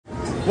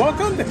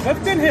Welcome to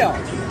Clifton Hill.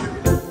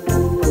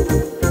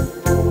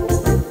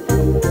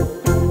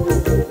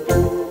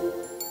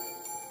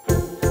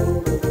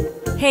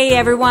 Hey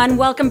everyone,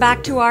 welcome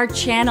back to our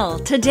channel.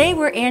 Today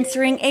we're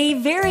answering a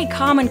very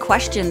common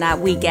question that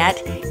we get.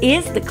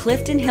 Is the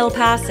Clifton Hill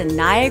Pass in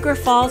Niagara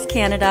Falls,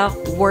 Canada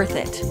worth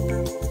it?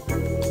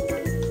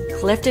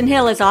 Clifton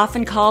Hill is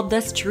often called the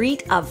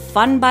street of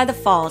fun by the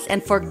falls,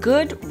 and for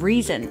good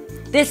reason.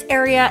 This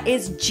area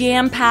is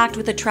jam-packed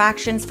with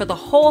attractions for the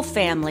whole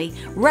family,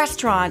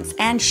 restaurants,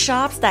 and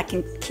shops that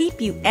can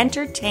keep you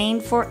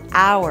entertained for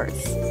hours.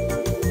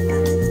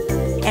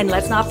 And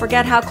let's not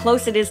forget how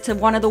close it is to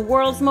one of the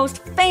world's most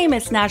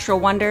famous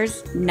natural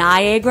wonders,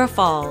 Niagara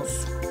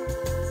Falls.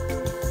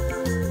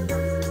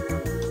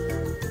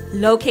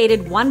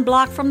 Located 1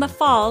 block from the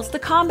falls, the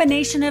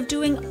combination of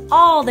doing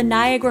all the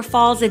Niagara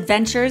Falls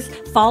adventures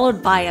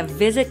followed by a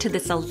visit to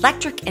this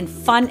electric and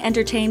fun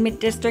entertainment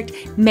district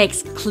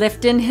makes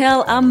Clifton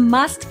Hill a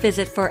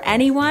must-visit for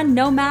anyone,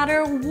 no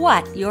matter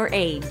what your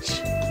age.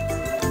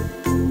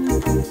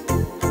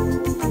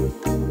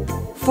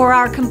 For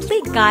our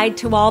complete guide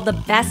to all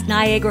the best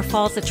Niagara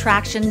Falls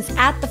attractions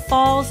at the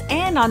falls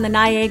and on the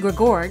Niagara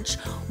Gorge,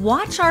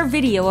 watch our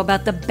video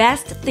about the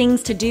best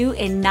things to do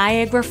in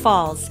Niagara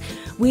Falls.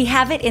 We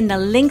have it in the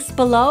links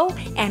below,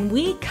 and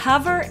we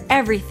cover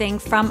everything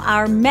from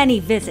our many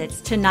visits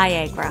to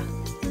Niagara.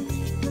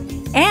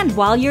 And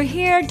while you're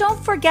here,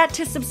 don't forget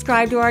to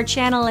subscribe to our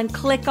channel and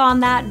click on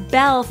that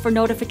bell for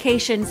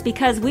notifications,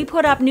 because we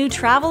put up new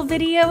travel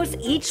videos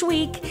each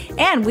week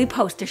and we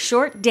post a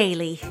short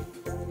daily.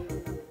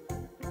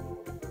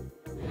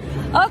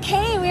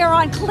 Okay, we are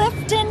on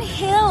Clifton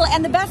Hill,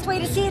 and the best way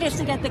to see it is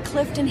to get the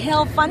Clifton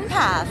Hill Fun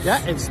Pass.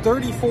 Yeah, it's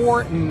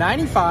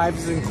 $34.95.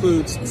 This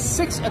includes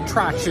 6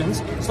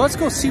 attractions. So let's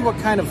go see what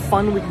kind of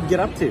fun we can get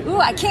up to. Ooh,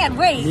 I can't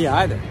wait. Me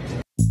either.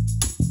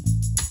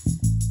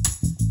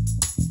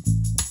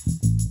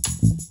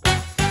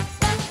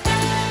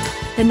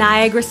 The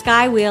Niagara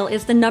Skywheel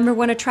is the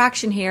 #1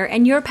 attraction here,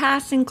 and your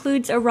pass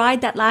includes a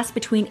ride that lasts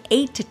between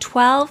 8 to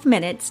 12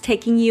 minutes,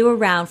 taking you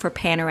around for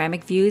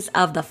panoramic views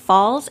of the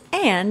falls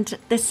and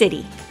the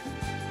city.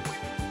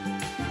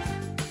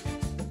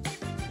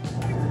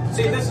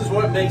 See, this is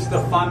what makes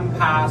the Fun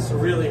Pass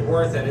really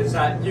worth it, is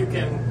that you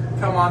can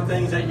come on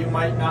things that you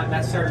might not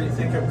necessarily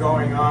think of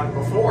going on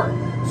before.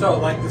 So,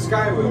 like the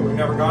Skywheel, we've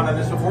never gone on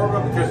this before,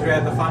 but because we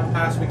had the Fun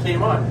Pass, we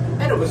came on,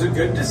 and it was a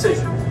good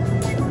decision.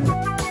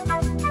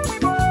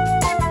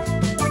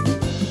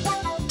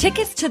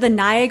 Tickets to the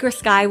Niagara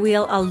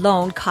Skywheel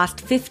alone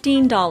cost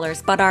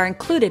 $15, but are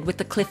included with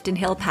the Clifton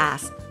Hill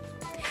Pass.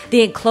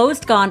 The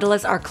enclosed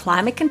gondolas are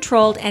climate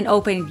controlled and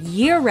open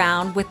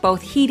year-round with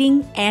both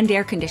heating and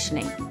air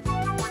conditioning.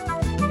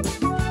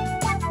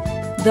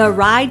 The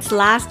rides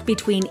last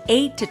between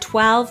 8 to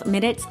 12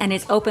 minutes and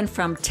is open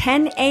from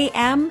 10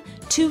 a.m.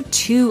 to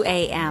 2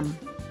 a.m.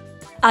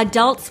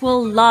 Adults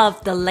will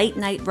love the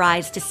late-night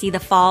rides to see the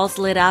falls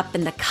lit up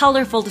in the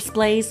colorful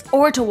displays,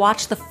 or to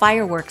watch the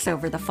fireworks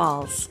over the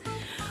falls.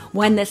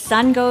 When the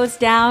sun goes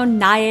down,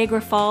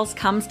 Niagara Falls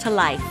comes to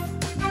life.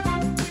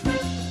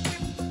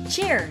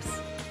 Cheers!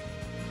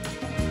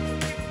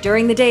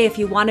 During the day, if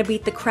you want to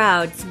beat the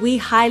crowds, we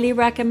highly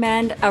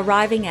recommend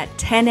arriving at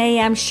 10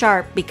 a.m.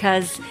 sharp,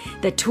 because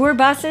the tour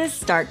buses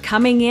start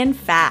coming in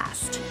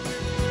fast.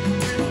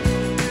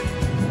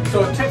 So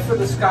a tip for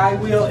the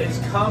Skywheel is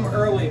come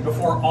early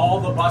before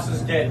all the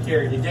buses get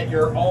here. You get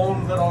your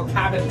own little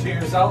cabin to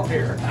yourself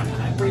here.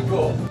 Pretty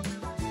cool.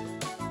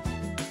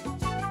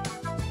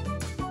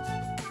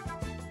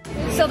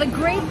 So the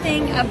great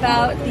thing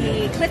about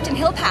the Clifton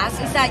Hill Pass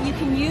is that you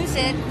can use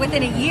it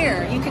within a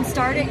year. You can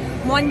start it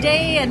one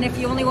day, and if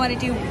you only want to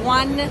do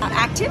one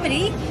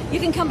activity, you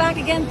can come back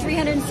again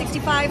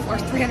 365 or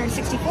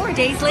 364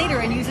 days later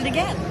and use it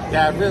again.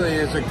 Yeah, it really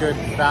is a good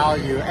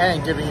value,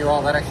 and giving you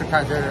all that extra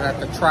time to have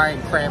to try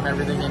and cram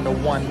everything into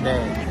one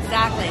day.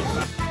 Exactly.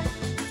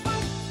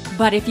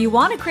 But if you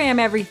want to cram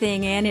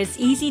everything in, it's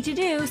easy to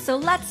do, so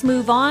let's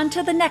move on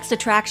to the next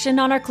attraction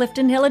on our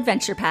Clifton Hill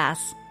Adventure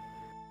Pass.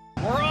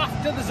 We're off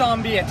to the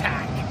zombie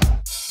attack.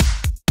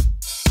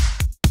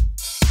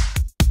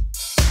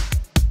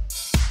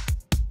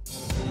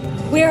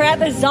 We're at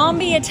the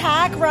zombie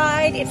attack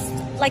ride. It's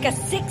like a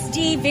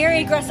 6D,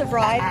 very aggressive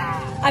ride.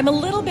 I'm a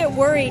little bit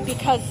worried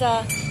because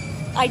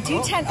I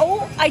too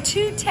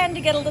tend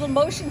to get a little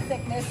motion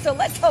sickness. So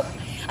let's hope.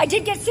 I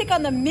did get sick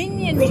on the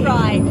Minions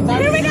ride.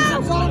 Here we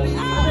go.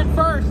 I'm in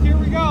first. Here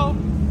we go.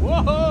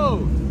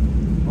 Whoa!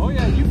 Oh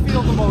yeah, you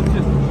feel the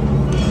motion.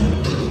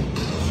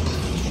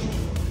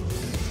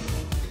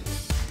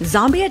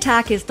 Zombie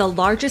Attack is the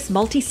largest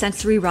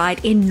multi-sensory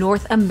ride in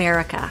North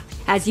America.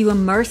 As you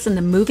immerse in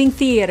the moving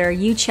theater,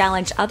 you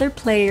challenge other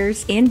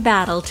players in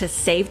battle to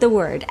save the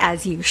world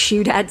as you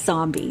shoot at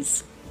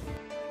zombies.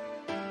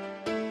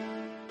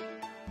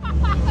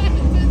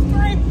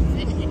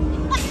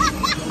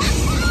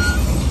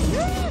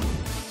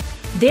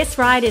 This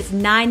ride is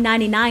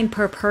 $9.99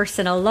 per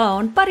person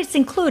alone, but it's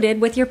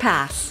included with your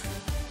pass.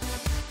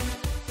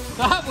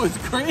 That was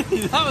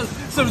crazy. That was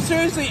some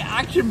seriously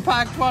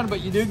action-packed fun,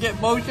 but you do get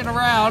motion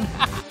around.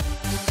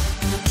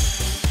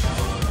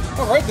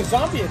 All right, the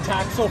zombie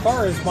attack so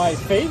far is my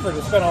favorite.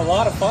 It's been a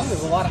lot of fun.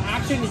 There's a lot of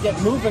action. You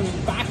get moving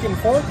back and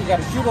forth. You got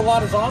to shoot a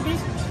lot of zombies.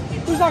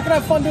 Who's not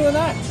going to have fun doing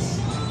that?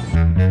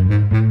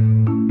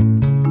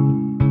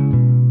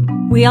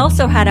 We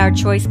also had our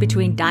choice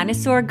between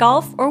Dinosaur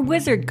Golf or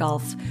Wizard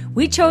Golf.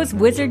 We chose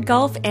Wizard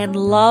Golf and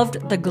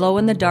loved the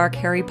glow-in-the-dark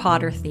Harry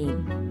Potter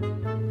theme.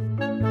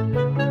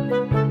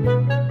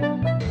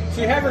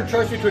 So you have your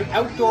choice between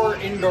outdoor or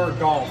indoor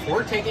golf.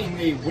 We're taking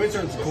the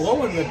Wizard's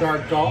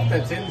glow-in-the-dark golf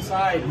that's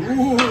inside.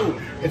 Ooh,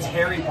 it's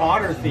Harry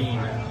Potter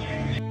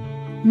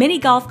themed. Mini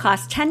golf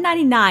costs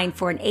 $10.99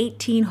 for an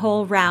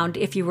 18-hole round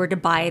if you were to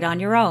buy it on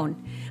your own.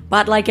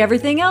 But like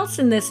everything else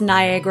in this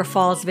Niagara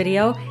Falls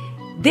video,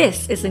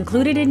 this is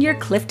included in your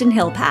Clifton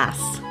Hill Pass.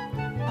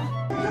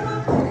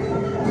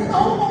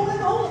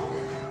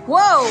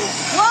 Whoa!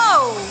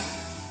 Whoa!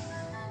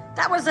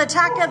 That was the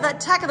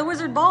attack of the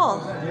wizard ball.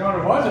 You know what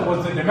it was? It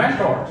was the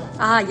Dementors.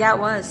 Ah, yeah, it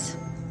was.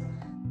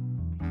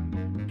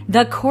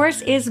 The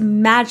course is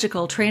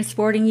magical,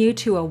 transporting you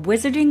to a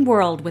wizarding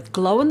world with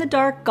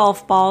glow-in-the-dark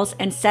golf balls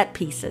and set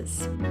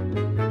pieces.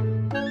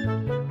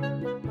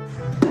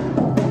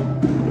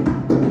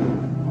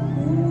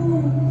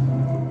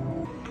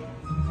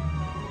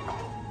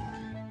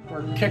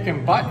 We're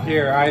kicking butt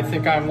here. I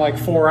think I'm like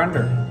 4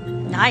 under.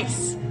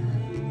 Nice.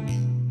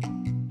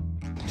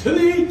 To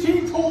the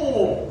 18th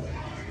hole.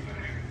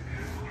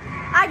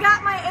 I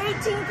got my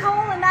 18th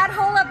hole in that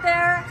hole up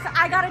there. So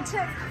I got a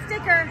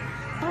sticker.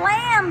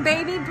 Blam,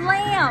 baby,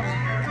 blam.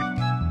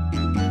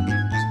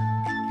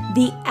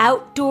 The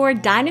outdoor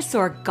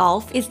Dinosaur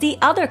Golf is the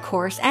other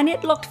course, and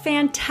it looked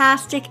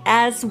fantastic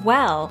as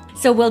well.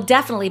 So we'll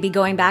definitely be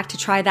going back to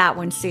try that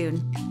one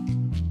soon.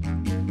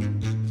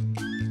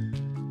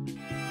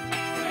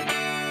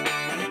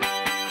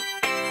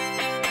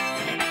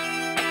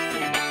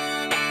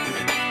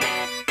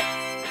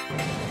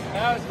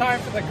 Now it's time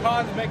for the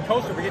Cosmic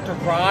Coaster. We get to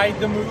ride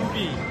the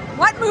movie.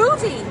 What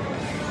movie?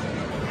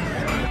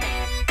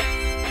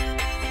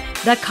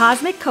 The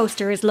Cosmic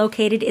Coaster is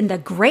located in the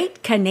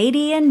Great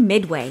Canadian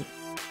Midway.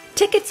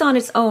 Tickets on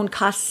its own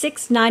cost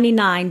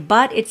 $6.99,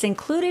 but it's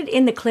included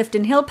in the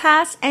Clifton Hill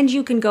Pass, and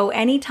you can go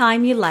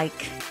anytime you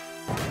like.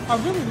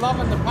 I'm really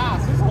loving the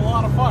pass. This is a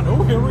lot of fun.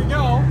 Oh, here we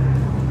go.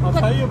 I'll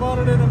tell you about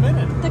it in a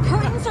minute. The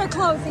curtains are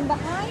closing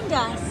behind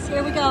us.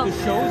 Here we go.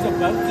 The show's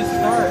about to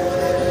start.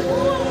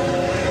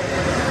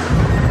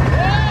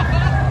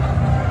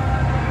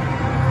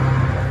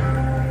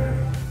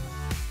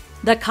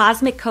 The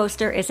Cosmic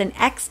Coaster is an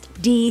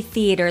XD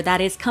theater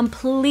that is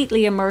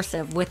completely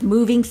immersive with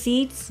moving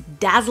seats,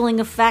 dazzling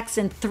effects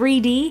in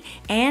 3D,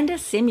 and a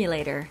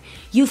simulator.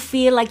 You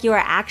feel like you are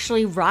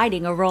actually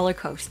riding a roller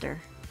coaster.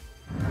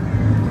 If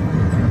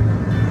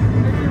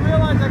you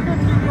realize I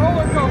couldn't do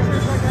roller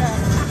coasters like that.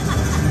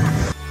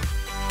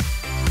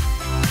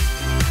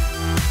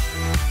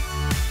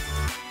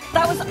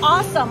 That was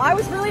awesome. I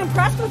was really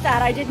impressed with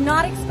that. I did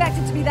not expect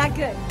it to be that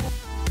good.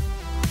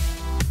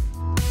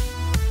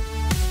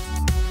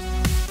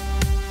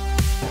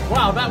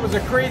 Wow, that was a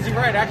crazy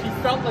ride. I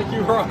actually felt like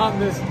you were on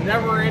this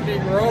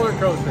never-ending roller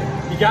coaster.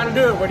 You got to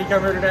do it when you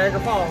come here to Niagara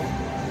Falls.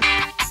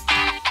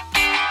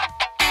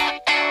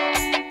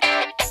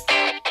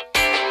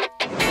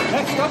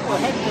 Next up, we're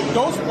heading to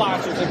Ghost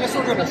Blasters. I guess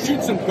we're going to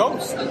shoot some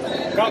ghosts.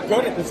 Got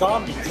good at the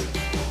zombies.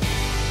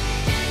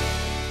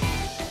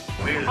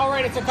 All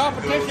right, it's a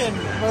competition.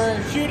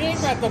 We're shooting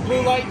at the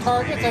blue light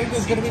targets. I think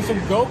there's going to be some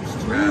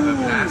ghosts.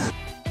 Ooh.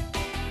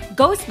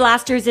 Ghost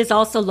Blasters is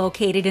also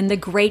located in the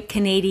Great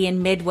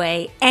Canadian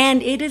Midway,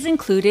 and it is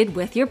included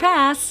with your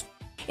pass.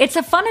 It's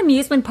a fun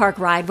amusement park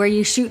ride where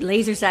you shoot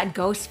lasers at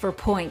ghosts for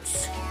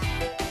points.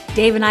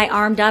 Dave and I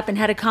armed up and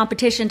had a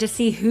competition to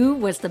see who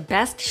was the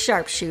best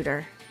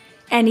sharpshooter.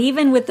 And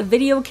even with the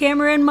video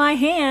camera in my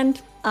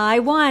hand, I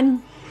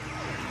won.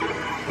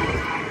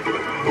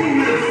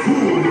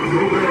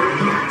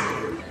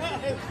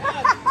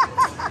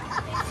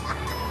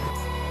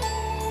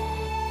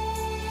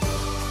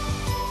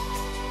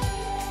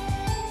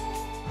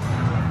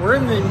 We're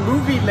in the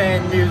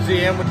Movieland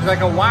Museum, which is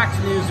like a wax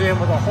museum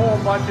with a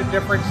whole bunch of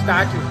different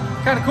statues.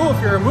 Kind of cool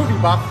if you're a movie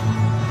buff.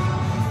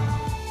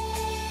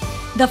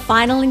 The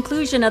final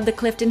inclusion of the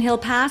Clifton Hill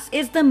Pass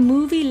is the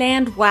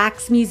Movieland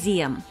Wax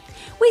Museum.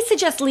 We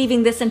suggest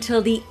leaving this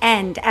until the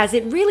end, as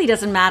it really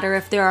doesn't matter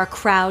if there are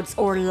crowds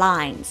or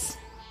lines.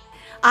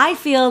 I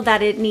feel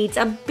that it needs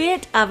a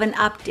bit of an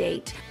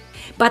update,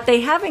 but they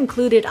have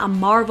included a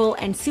Marvel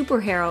and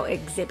superhero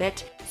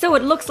exhibit, so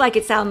it looks like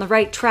it's on the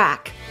right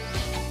track.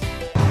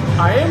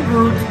 I am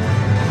Groot.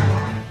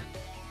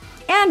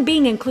 And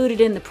being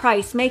included in the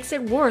price makes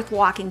it worth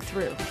walking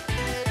through.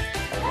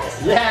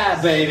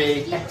 Yeah,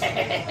 baby.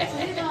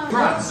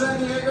 From San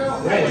Diego,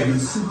 having a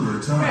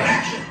simpler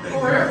time.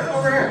 Over here,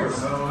 over here.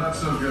 Oh, that's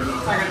so good.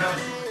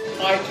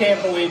 I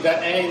can't believe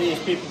that any of these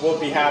people will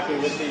be happy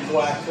with these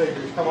wax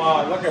figures. Come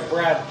on, look at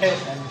Brad Pitt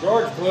and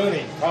George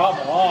Clooney. Come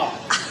on.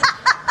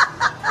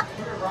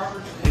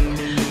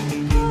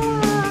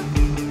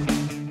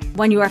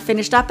 When you are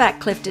finished up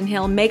at Clifton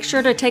Hill, make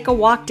sure to take a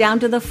walk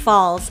down to the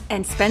falls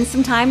and spend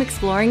some time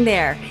exploring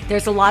there.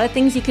 There's a lot of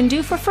things you can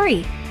do for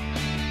free.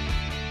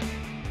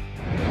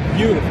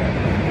 Beautiful.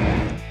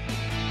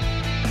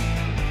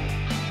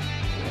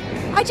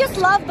 I just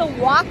love the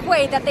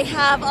walkway that they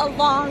have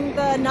along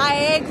the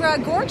Niagara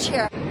Gorge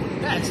here.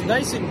 Yeah, it's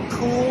nice and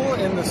cool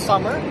in the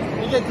summer.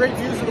 You get great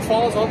views of the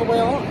falls all the way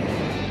along.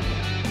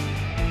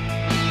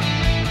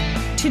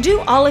 To do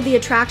all of the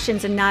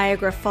attractions in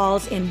Niagara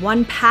Falls in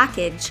one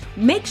package,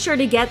 make sure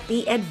to get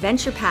the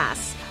Adventure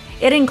Pass.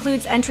 It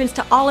includes entrance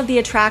to all of the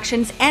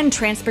attractions and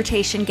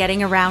transportation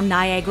getting around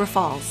Niagara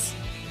Falls.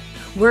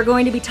 We're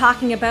going to be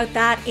talking about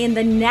that in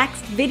the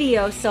next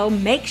video, so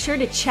make sure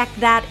to check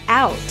that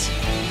out.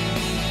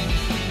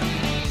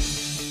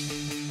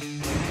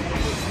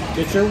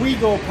 Get your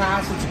WeGo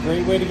Pass. It's a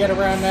great way to get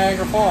around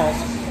Niagara Falls.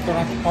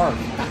 Don't have to park.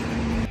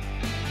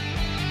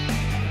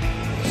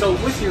 So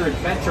with your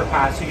Adventure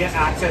Pass, you get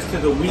access to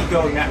the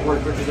WeGo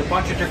network, which is a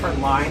bunch of different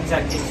lines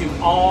that get you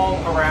all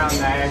around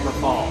Niagara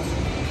Falls.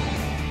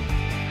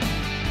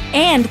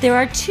 And there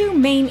are two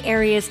main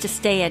areas to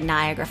stay at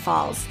Niagara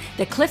Falls,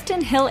 the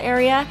Clifton Hill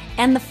area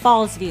and the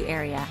Fallsview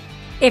area.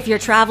 If you're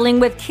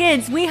traveling with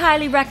kids, we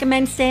highly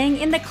recommend staying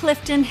in the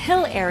Clifton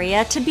Hill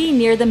area to be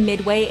near the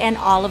Midway and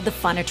all of the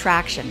fun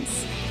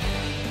attractions.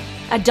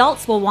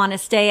 Adults will want to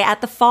stay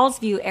at the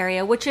Fallsview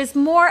area, which is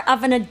more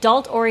of an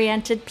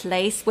adult-oriented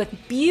place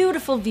with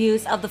beautiful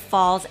views of the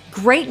falls,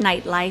 great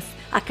nightlife,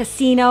 a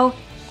casino,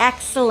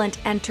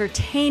 excellent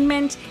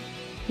entertainment,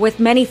 with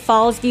many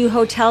Fallsview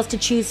hotels to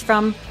choose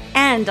from,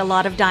 and a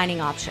lot of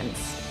dining options.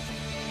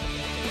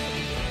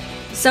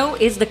 So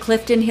is the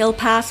Clifton Hill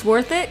Pass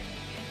worth it?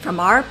 From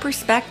our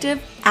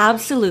perspective,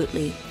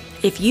 absolutely.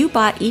 If you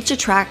bought each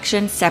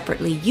attraction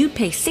separately, you'd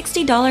pay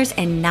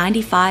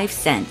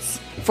 $60.95.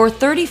 For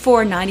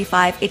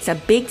 $34.95, it's a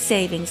big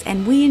savings,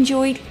 and we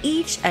enjoyed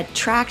each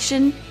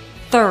attraction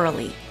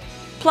thoroughly.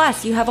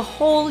 Plus, you have a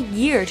whole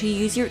year to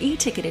use your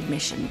e-ticket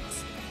admissions.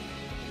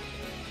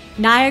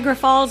 Niagara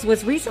Falls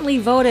was recently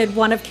voted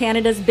one of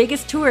Canada's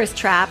biggest tourist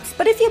traps,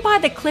 but if you buy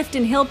the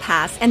Clifton Hill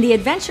Pass and the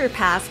Adventure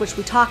Pass, which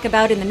we talk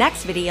about in the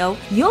next video,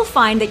 you'll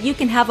find that you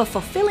can have a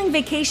fulfilling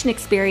vacation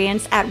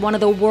experience at one of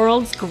the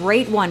world's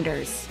great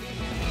wonders.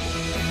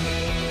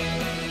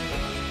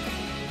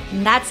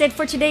 And that's it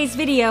for today's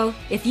video.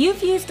 If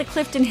you've used the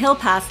Clifton Hill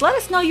Pass, let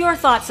us know your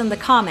thoughts in the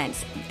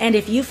comments. And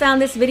if you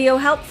found this video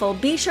helpful,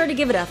 be sure to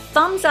give it a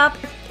thumbs up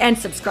and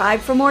subscribe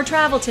for more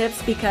travel tips,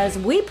 because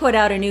we put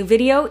out a new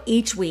video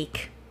each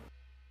week.